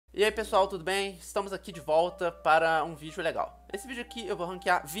E aí pessoal, tudo bem? Estamos aqui de volta para um vídeo legal. Esse vídeo aqui eu vou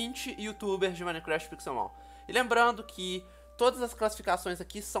ranquear 20 youtubers de Minecraft Pixelmon. E lembrando que todas as classificações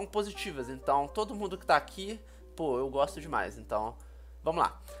aqui são positivas, então todo mundo que tá aqui, pô, eu gosto demais, então vamos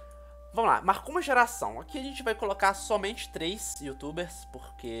lá. Vamos lá, marcou uma geração. Aqui a gente vai colocar somente 3 youtubers,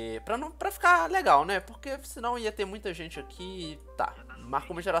 porque pra ficar legal, né? Porque senão ia ter muita gente aqui. Tá,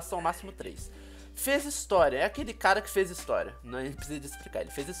 marcou uma geração, máximo 3. Fez história, é aquele cara que fez história. Não precisa de explicar, ele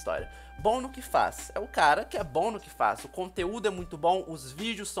fez história. Bom no que faz, é o cara que é bom no que faz. O conteúdo é muito bom, os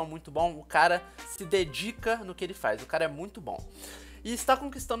vídeos são muito bons, o cara se dedica no que ele faz, o cara é muito bom. E está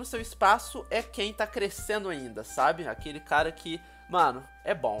conquistando seu espaço é quem tá crescendo ainda, sabe? Aquele cara que, mano,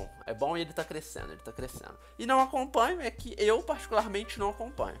 é bom e ele tá crescendo, E não acompanho, é que eu particularmente não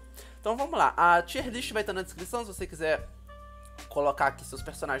acompanho. Então vamos lá, a tier list vai estar na descrição se você quiser colocar aqui seus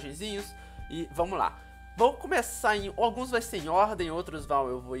personagenzinhos. E vamos lá. Vou começar em... Alguns vai ser em ordem, outros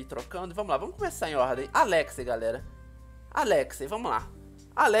eu vou ir trocando. Vamos lá, vamos começar em ordem. Alexei, galera. Alexei, vamos lá.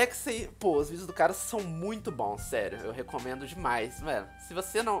 Alexei, pô, os vídeos do cara são muito bons, sério. Eu recomendo demais. Mano, se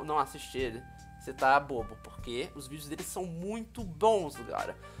você não assistir ele, você tá bobo. Porque os vídeos dele são muito bons,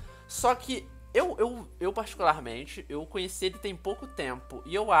 cara. Só que eu particularmente, eu conheci ele tem pouco tempo.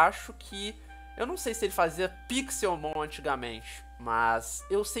 E eu acho que... Eu não sei se ele fazia Pixelmon antigamente, mas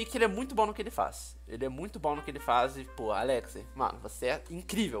eu sei que ele é muito bom no que ele faz. Ele é muito bom no que ele faz e, pô, Alexei, mano, você é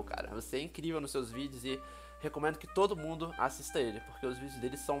incrível, cara. Você é incrível nos seus vídeos e recomendo que todo mundo assista ele, porque os vídeos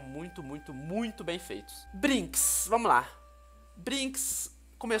dele são muito bem feitos. Brinks, vamos lá. Brinks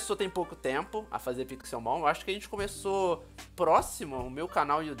começou tem pouco tempo a fazer Pixelmon. Eu acho que a gente começou próximo, o meu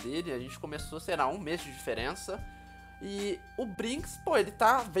canal e o dele, a gente começou, sei lá, um mês de diferença. E o Brinks, pô, ele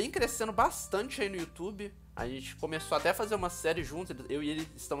vem crescendo bastante aí no YouTube. A gente começou até a fazer uma série juntos, eu e ele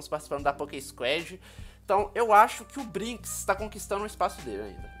estamos participando da Poké Squad. Então eu acho que o Brinks está conquistando o espaço dele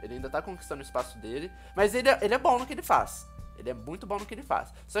ainda. Ele ainda tá conquistando o espaço dele, mas ele é bom no que ele faz. Ele é muito bom no que ele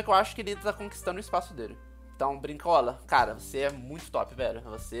faz. Só que eu acho que ele ainda tá conquistando o espaço dele. Então, Brincola, cara, você é muito top, velho.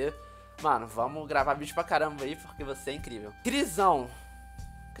 Você, mano, vamos gravar vídeo pra caramba aí, porque você é incrível. Crisão.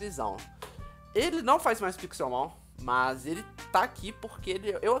 Ele não faz mais Pixelmon. Mas ele tá aqui porque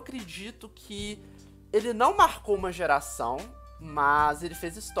eu acredito que ele não marcou uma geração, mas ele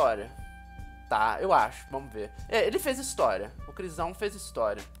fez história. Tá, eu acho, vamos ver. É, ele fez história, o Crisão fez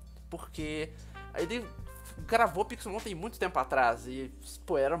história. Porque ele gravou Pixelmon tem muito tempo atrás e,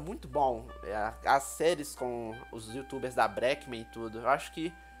 pô, era muito bom. As séries com os youtubers da Breckman e tudo, eu acho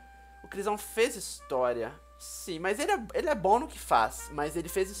que o Crisão fez história. Sim, mas ele é bom no que faz, mas ele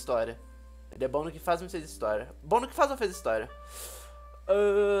fez história. Ele é bom no que faz, mas fez história. Bom no que faz ou fez história?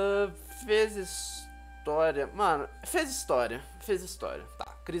 Fez história. Mano, fez história.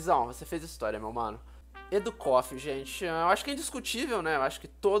 Tá, Crisão, você fez história, meu mano. Educoff, gente. Eu acho que é indiscutível, né? Eu acho que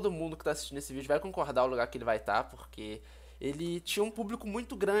todo mundo que tá assistindo esse vídeo vai concordar o lugar que ele vai estar, porque ele tinha um público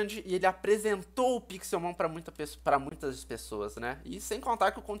muito grande e ele apresentou o Pixelmon pra muitas pessoas, né? E sem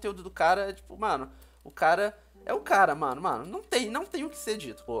contar que o conteúdo do cara é tipo, mano, o cara... É o cara, mano, não tem o que ser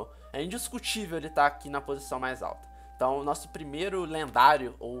dito, pô. É indiscutível ele tá aqui na posição mais alta. Então, o nosso primeiro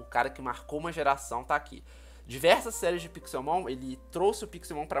lendário, ou o cara que marcou uma geração, tá aqui. Diversas séries de Pixelmon, ele trouxe o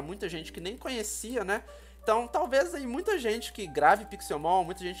Pixelmon pra muita gente que nem conhecia, né? Então, talvez aí muita gente que grave Pixelmon,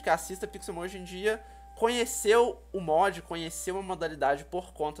 muita gente que assista Pixelmon hoje em dia, conheceu o mod, conheceu a modalidade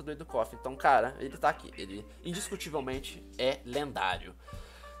por conta do Educoff. Então, cara, ele tá aqui. Ele indiscutivelmente é lendário.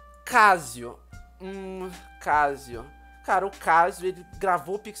 Casio. Cara, o Casio, ele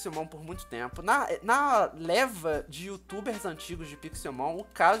gravou Pixelmon por muito tempo. Na leva de youtubers antigos de Pixelmon, o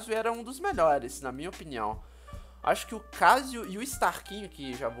Casio era um dos melhores, na minha opinião. Acho que o Casio e o Starquinho,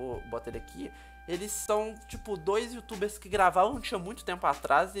 que já vou botar ele aqui, eles são, tipo, 2 youtubers que gravavam tinha muito tempo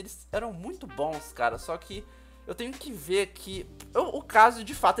atrás e eles eram muito bons, cara. Só que eu tenho que ver que... O Casio,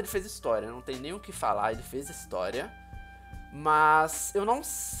 de fato, ele fez história, não tem nem o que falar, ele fez história. Mas eu não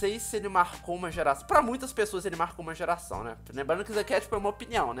sei se ele marcou uma geração. Pra muitas pessoas ele marcou uma geração, né? Lembrando que isso aqui é tipo uma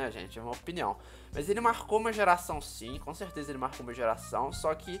opinião, né, gente? É uma opinião. Mas ele marcou uma geração sim, com certeza ele marcou uma geração.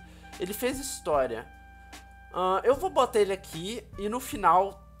 Só que ele fez história. Eu vou botar ele aqui e no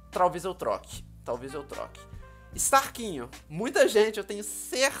final talvez eu troque. Starquinho. Muita gente, eu tenho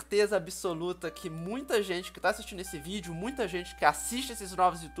certeza absoluta que muita gente que tá assistindo esse vídeo, muita gente que assiste esses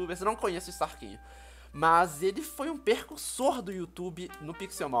novos youtubers não conhece o Starquinho. Mas ele foi um percursor do YouTube no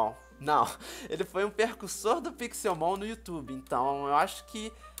Pixelmon. Não, ele foi um percursor do Pixelmon no YouTube. Então eu acho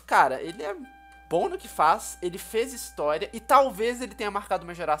que, cara, ele é bom no que faz, ele fez história e talvez ele tenha marcado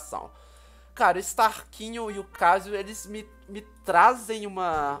uma geração. Cara, o Starquinho e o Casio, eles me trazem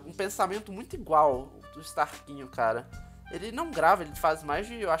um pensamento muito igual do Starquinho, cara. Ele não grava, ele faz mais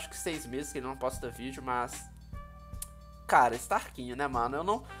de, eu acho que 6 meses que ele não posta vídeo, mas... Cara, Starquinho, né, mano? Eu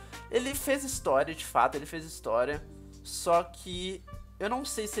não... Ele fez história, de fato, ele fez história. Só que eu não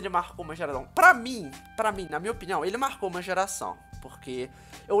sei se ele marcou uma geração. Pra mim, na minha opinião, ele marcou uma geração. Porque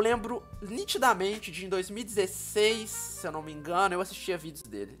eu lembro nitidamente de em 2016, se eu não me engano, eu assistia vídeos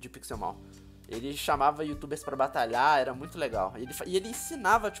dele, de Pixelmon. Ele chamava youtubers pra batalhar, era muito legal. E ele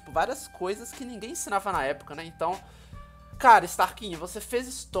ensinava, tipo, várias coisas que ninguém ensinava na época, né? Então, cara, Starquinho, você fez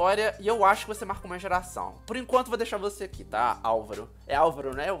história e eu acho que você marcou uma geração. Por enquanto, vou deixar você aqui, tá, Álvaro? É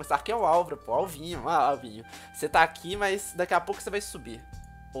Álvaro, né? O Starquinho é o Álvaro, pô, Alvinho, Alvinho. Você tá aqui, mas daqui a pouco você vai subir.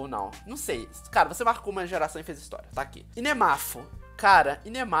 Ou não, não sei. Cara, você marcou uma geração e fez história, tá aqui. Inemafo. Cara,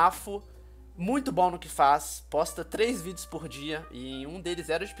 Inemafo, muito bom no que faz. Posta 3 vídeos por dia e um deles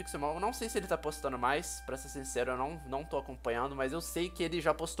era de Pixelmon. Eu não sei se ele tá postando mais, pra ser sincero, eu não tô acompanhando, mas eu sei que ele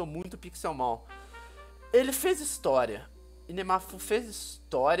já postou muito Pixelmon. Ele fez história. Inemafo fez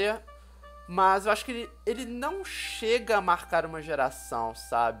história, mas eu acho que ele não chega a marcar uma geração,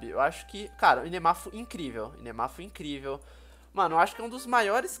 sabe? Eu acho que, cara, o Inemafo incrível. Inemafo incrível. Mano, eu acho que é um dos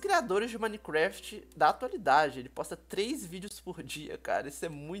maiores criadores de Minecraft da atualidade. Ele posta 3 vídeos por dia, cara. Isso é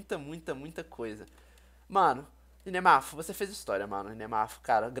muita, muita, muita coisa. Mano, Inemafo, você fez história, mano. Inemafo,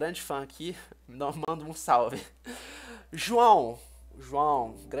 cara, grande fã aqui. Manda um salve. João,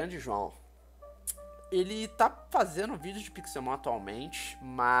 grande João. Ele tá fazendo vídeo de Pixelmon atualmente,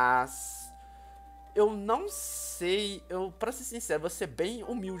 mas... Eu não sei, pra ser sincero, vou ser bem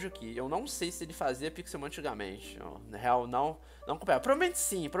humilde aqui. Eu não sei se ele fazia Pixelmon antigamente. Na real, não acompanhava. Provavelmente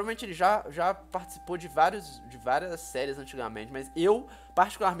sim, provavelmente ele já participou de várias séries antigamente. Mas eu,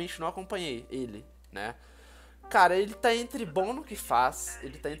 particularmente, não acompanhei ele, né? Cara, ele tá entre bom no que faz.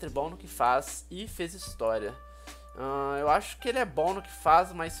 E fez história. Eu acho que ele é bom no que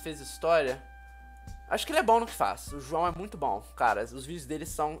faz, mas fez história. Acho que ele é bom no que faz. O João é muito bom, cara. Os vídeos dele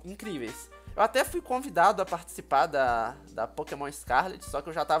são incríveis. Eu até fui convidado a participar da Pokémon Scarlet, só que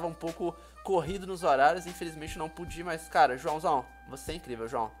eu já tava um pouco corrido nos horários, infelizmente não pude, mas, cara, Joãozão, você é incrível,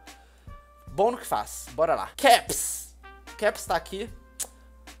 João. Bom no que faz, bora lá. Caps tá aqui.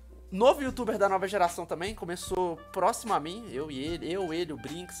 Novo youtuber da nova geração também, começou próximo a mim, eu, ele, o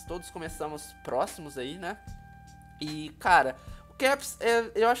Brinks, todos começamos próximos aí, né? E, cara... Caps,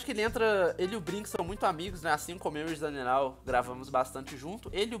 eu acho que ele e o Brinks são muito amigos, né? Assim como eu e o Daniel gravamos bastante junto.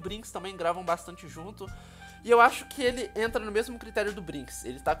 Ele e o Brinks também gravam bastante junto. E eu acho que ele entra no mesmo critério do Brinks.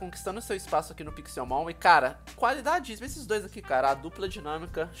 Ele tá conquistando seu espaço aqui no Pixelmon. E, cara, qualidadíssima. Esses dois aqui, cara, a dupla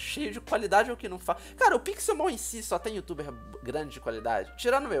dinâmica, cheio de qualidade é o que não faz. Cara, o Pixelmon em si só tem youtuber grande de qualidade.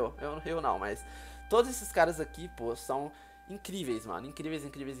 Tirando eu não, mas todos esses caras aqui, pô, são incríveis, mano.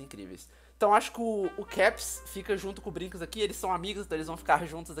 Incríveis. Então acho que o Caps fica junto com o Brinks aqui, eles são amigos, então eles vão ficar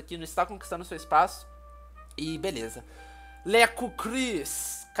juntos aqui, não está conquistando seu espaço. E beleza. Leco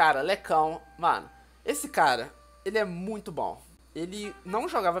Chris, cara, Lecão, mano, esse cara, ele é muito bom. Ele não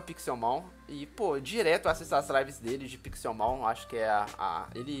jogava Pixelmon e, pô, direto eu assisto as lives dele de Pixelmon, acho que é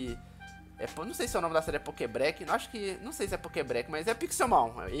não sei se o nome da série é Pokébreak, não sei se é Pokébreak, mas é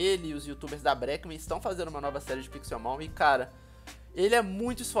Pixelmon. Ele e os youtubers da Breakman estão fazendo uma nova série de Pixelmon e, cara... Ele é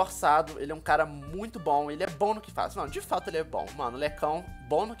muito esforçado, ele é um cara muito bom, ele é bom no que faz. Mano, de fato ele é bom, mano, o Lecão,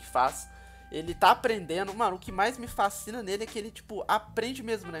 bom no que faz. Ele tá aprendendo, mano, o que mais me fascina nele é que ele, tipo, aprende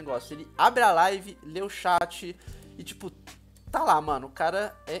mesmo o negócio. Ele abre a live, lê o chat e, tipo, tá lá, mano, o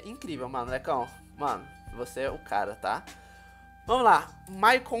cara é incrível, mano, Lecão. Mano, você é o cara, tá? Vamos lá,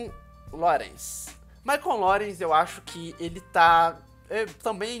 Michael Lawrence. Michael Lawrence, eu acho que ele tá...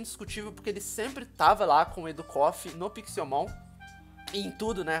 também é indiscutível porque ele sempre tava lá com o Educoff no Pixelmon. E em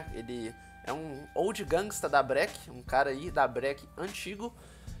tudo, né? Ele é um old gangsta da Breck, um cara aí da Breck antigo.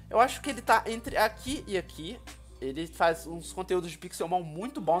 Eu acho que ele tá entre aqui e aqui. Ele faz uns conteúdos de Pixelmon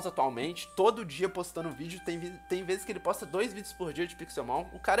muito bons atualmente. Todo dia postando vídeo. Tem vezes que ele posta 2 vídeos por dia de Pixelmon.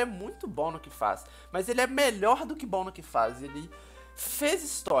 O cara é muito bom no que faz. Mas ele é melhor do que bom no que faz. Ele fez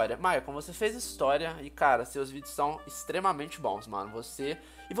história. Michael, você fez história. E, cara, seus vídeos são extremamente bons, mano. Você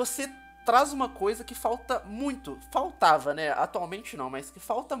traz uma coisa que faltava, né, atualmente não, mas que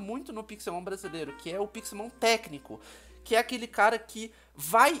falta muito no Pixelmon brasileiro, que é o Pixelmon técnico, que é aquele cara que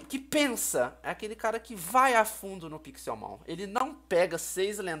pensa, é aquele cara que vai a fundo no Pixelmon. Ele não pega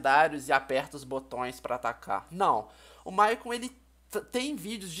 6 lendários e aperta os botões pra atacar, não. O Michael, ele tem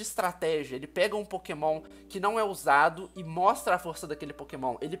vídeos de estratégia, ele pega um Pokémon que não é usado e mostra a força daquele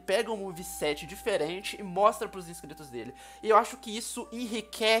Pokémon. Ele pega um moveset diferente e mostra pros inscritos dele. E eu acho que isso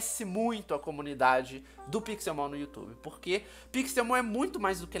enriquece muito a comunidade do Pixelmon no YouTube, porque Pixelmon é muito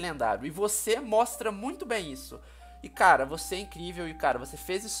mais do que lendário, e você mostra muito bem isso. E, cara, você é incrível e, cara, você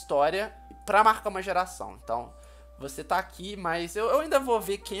fez história pra marcar uma geração. Então, você tá aqui, mas eu ainda vou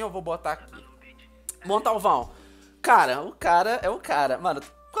ver quem eu vou botar aqui. Montalvão. Cara, o cara é o cara. Mano,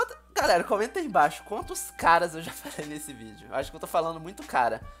 galera, comenta aí embaixo quantos caras eu já falei nesse vídeo. Eu acho que eu tô falando muito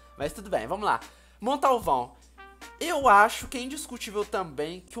cara, mas tudo bem, vamos lá. Montalvão. Eu acho que é indiscutível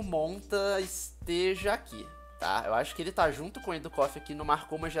também que o Monta esteja aqui, tá? Eu acho que ele tá junto com o Educoff aqui no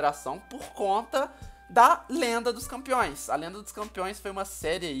Marcou Uma Geração por conta da Lenda dos Campeões. A Lenda dos Campeões foi uma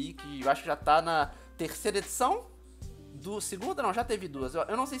série aí que eu acho que já tá na terceira edição. Segunda não, já teve duas.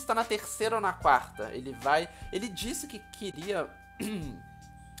 Eu não sei se tá na terceira ou na quarta. Ele disse que queria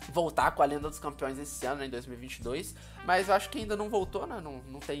voltar com a Lenda dos Campeões esse ano, né, em 2022. Mas eu acho que ainda não voltou, né?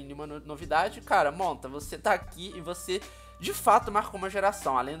 Não tem nenhuma novidade. Cara, Monta, você tá aqui e você de fato marcou uma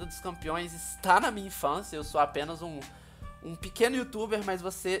geração. A Lenda dos Campeões está na minha infância. Eu sou apenas um pequeno youtuber, mas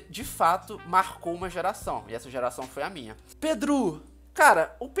você de fato marcou uma geração. E essa geração foi a minha. Pedro!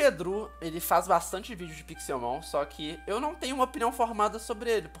 Cara, o Pedro, ele faz bastante vídeo de Pixelmon, só que eu não tenho uma opinião formada sobre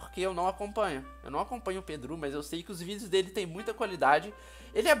ele, porque eu não acompanho. Eu não acompanho o Pedro, mas eu sei que os vídeos dele têm muita qualidade.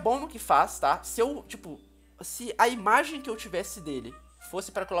 Ele é bom no que faz, tá? Se a imagem que eu tivesse dele fosse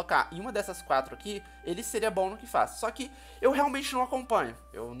pra colocar em uma dessas 4 aqui, ele seria bom no que faz. Só que eu realmente não acompanho.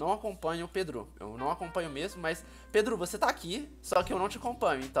 Eu não acompanho o Pedro. Eu não acompanho mesmo, mas... Pedro, você tá aqui, só que eu não te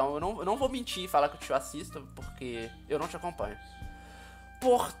acompanho. Então eu não vou mentir e falar que eu te assisto, porque eu não te acompanho.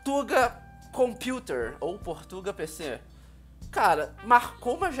 Portuga Computer, ou Portuga PC. Cara,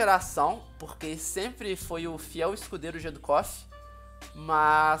 marcou uma geração, porque sempre foi o fiel escudeiro de Educoff,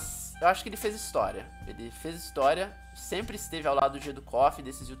 mas eu acho que ele fez história. Ele fez história, sempre esteve ao lado de Educoff,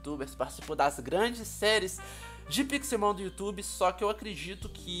 desses youtubers, participou das grandes séries de Pixelmon do YouTube, só que eu acredito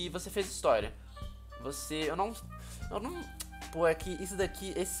que você fez história. Eu não... Pô, é que isso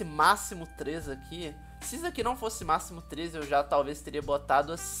daqui, esse máximo 3 aqui... Se isso aqui não fosse máximo 13, eu já talvez teria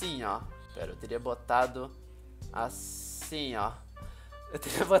botado assim, ó. Pera, eu teria botado assim, ó. Eu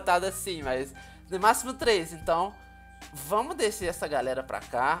teria botado assim, mas no máximo 3, então vamos descer essa galera pra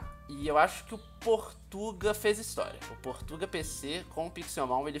cá. E eu acho que o Portuga fez história. O Portuga PC com o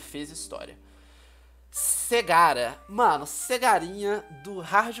Pixelmon, ele fez história. Segara, mano, Segarinha do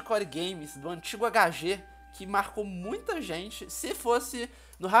Hardcore Games, do antigo HG, que marcou muita gente. Se fosse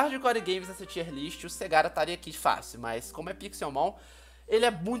no Hardcore Games essa tier list, o Segara estaria aqui fácil, mas como é Pixelmon, ele é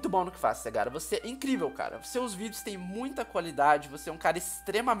muito bom no que faz, Segara. Você é incrível, cara. Seus vídeos têm muita qualidade, você é um cara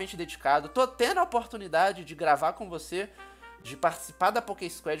extremamente dedicado. Tô tendo a oportunidade de gravar com você, de participar da Poké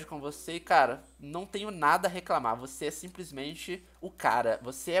Squad com você, e cara, não tenho nada a reclamar. Você é simplesmente o cara.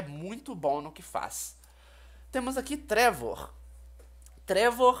 Você é muito bom no que faz. Temos aqui Trevor.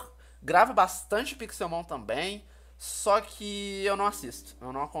 Trevor grava bastante Pixelmon também, só que eu não assisto,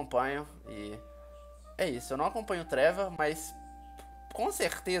 eu não acompanho, e é isso, eu não acompanho o Trevor, mas com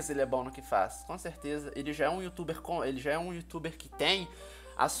certeza ele é bom no que faz, com certeza. Ele já é um youtuber que tem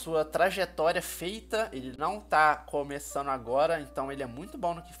a sua trajetória feita, ele não tá começando agora, então ele é muito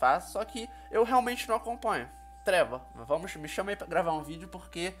bom no que faz, só que eu realmente não acompanho. Trevor, me chama aí pra gravar um vídeo,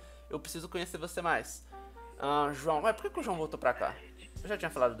 porque eu preciso conhecer você mais. João, ué, por que o João voltou pra cá? Eu já tinha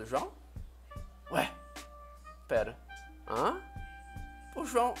falado do João? Ué, pera. O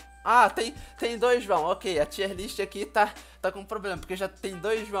João... Ah, tem 2 João, ok, a tier list aqui tá com problema, porque já tem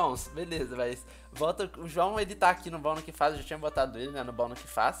 2 Joãos, beleza, mas volta, o João, ele tá aqui no bom no que faz, eu já tinha botado ele, né, no bom no que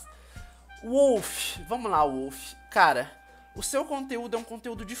faz. Wolf, vamos lá, Wolf, cara, o seu conteúdo é um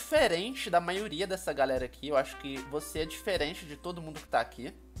conteúdo diferente da maioria dessa galera aqui, eu acho que você é diferente de todo mundo que tá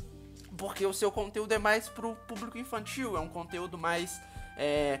aqui, porque o seu conteúdo é mais pro público infantil, é um conteúdo mais...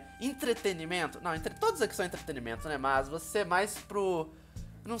 entretenimento. Não, todos aqui são entretenimento, né? Mas você é mais pro...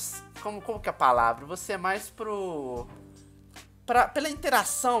 Não sei, como que é a palavra? Você é mais pela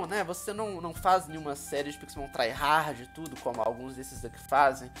interação, né? Você não faz nenhuma série de Pixelmon tryhard e tudo, como alguns desses daqui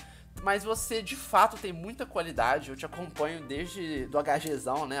fazem. Mas você, de fato, tem muita qualidade. Eu te acompanho desde do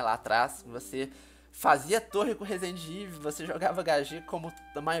HGzão, né? Lá atrás. Você fazia torre com Resident Evil, você jogava HG como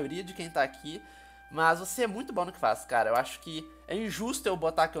a maioria de quem tá aqui. Mas você é muito bom no que faz, cara. Eu acho que é injusto eu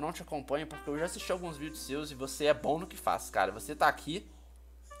botar que eu não te acompanho, porque eu já assisti alguns vídeos seus e você é bom no que faz, cara. Você tá aqui.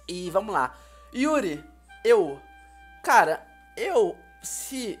 E vamos lá. Yuri, cara,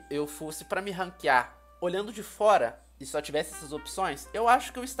 se eu fosse pra me ranquear olhando de fora e só tivesse essas opções, eu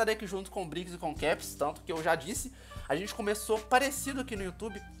acho que eu estaria aqui junto com o Briggs e com o Caps, tanto que eu já disse, a gente começou parecido aqui no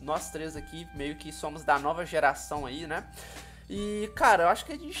YouTube, nós 3 aqui meio que somos da nova geração aí, né? E, cara, eu acho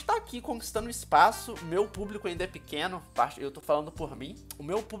que a gente tá aqui conquistando espaço, meu público ainda é pequeno, eu tô falando por mim, o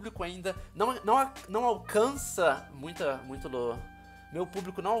meu público ainda não alcança meu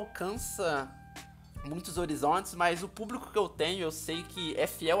público não alcança muitos horizontes, mas o público que eu tenho, eu sei que é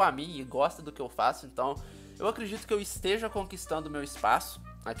fiel a mim e gosta do que eu faço, então eu acredito que eu esteja conquistando meu espaço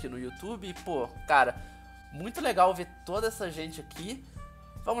aqui no YouTube. E, pô, cara, muito legal ver toda essa gente aqui.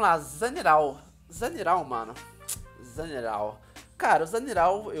 Vamos lá, Zaniral, mano. Zaniral. Cara, o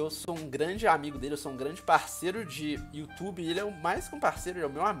Zaniral, eu sou um grande amigo dele, eu sou um grande parceiro de YouTube. Ele é mais que um parceiro, ele é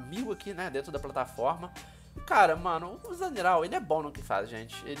o meu amigo aqui, né, dentro da plataforma. E, cara, mano, o Zaniral, ele é bom no que faz,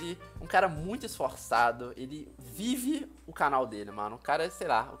 gente. Ele é um cara muito esforçado, ele vive o canal dele, mano. O cara, sei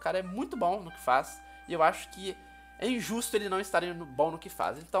lá, o cara é muito bom no que faz. E eu acho que é injusto ele não estar bom no que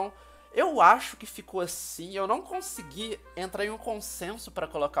faz. Então, eu acho que ficou assim. Eu não consegui entrar em um consenso pra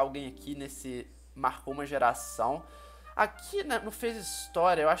colocar alguém aqui nesse marcou uma geração. Aqui, né, no Fez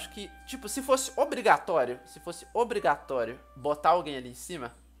História, eu acho que, tipo, se fosse obrigatório botar alguém ali em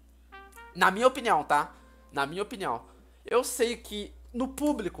cima, na minha opinião, tá? Na minha opinião, eu sei que no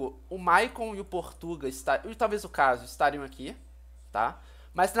público o Maicon e o Portuga, e talvez o Caso, estariam aqui, tá?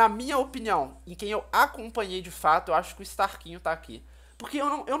 Mas na minha opinião, em quem eu acompanhei de fato, eu acho que o Starquinho tá aqui. Porque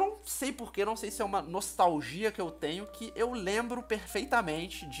eu não sei porquê, não sei se é uma nostalgia que eu tenho, que eu lembro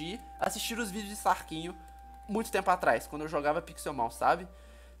perfeitamente de assistir os vídeos de Starquinho muito tempo atrás, quando eu jogava Pixelmon, sabe?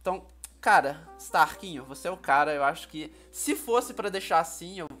 Então, cara, Starquinho, você é o cara. Eu acho que se fosse pra deixar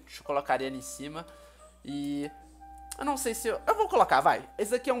assim, eu te colocaria ali em cima. E eu não sei se eu vou colocar, vai.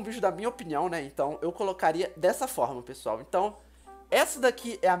 Esse daqui é um vídeo da minha opinião, né? Então eu colocaria dessa forma, pessoal. Então, essa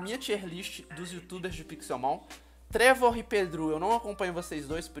daqui é a minha tier list dos youtubers de Pixelmon. Trevor e Pedro, eu não acompanho vocês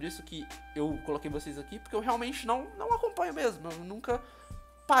dois, por isso que eu coloquei vocês aqui, porque eu realmente não acompanho mesmo. Eu nunca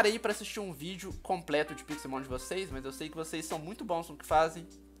parei pra assistir um vídeo completo de Pixelmon de vocês, mas eu sei que vocês são muito bons no que fazem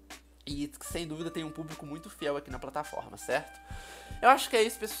e sem dúvida tem um público muito fiel aqui na plataforma, certo? Eu acho que é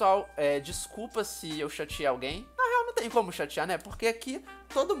isso, pessoal. Desculpa se eu chateei alguém. Na real, não tem como chatear, né? Porque aqui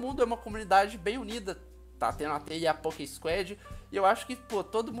todo mundo é uma comunidade bem unida. Tá tendo até a Poké Squad. E eu acho que, pô,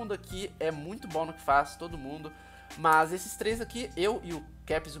 todo mundo aqui é muito bom no que faz, todo mundo. Mas esses três aqui, eu e o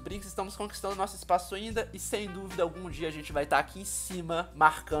Caps e o Brinks, estamos conquistando nosso espaço ainda. E sem dúvida, algum dia a gente vai estar aqui em cima,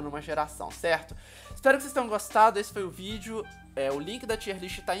 marcando uma geração, certo? Espero que vocês tenham gostado, esse foi o vídeo. O link da tier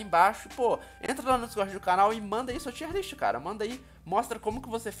list tá aí embaixo. Pô, entra lá no Discord do canal e manda aí sua tier list, cara. Manda aí, mostra como que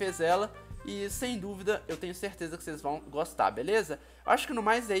você fez ela. E sem dúvida, eu tenho certeza que vocês vão gostar, beleza? Acho que no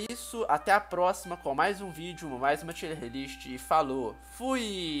mais é isso. Até a próxima com mais um vídeo, mais uma tier list. Falou,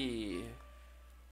 fui!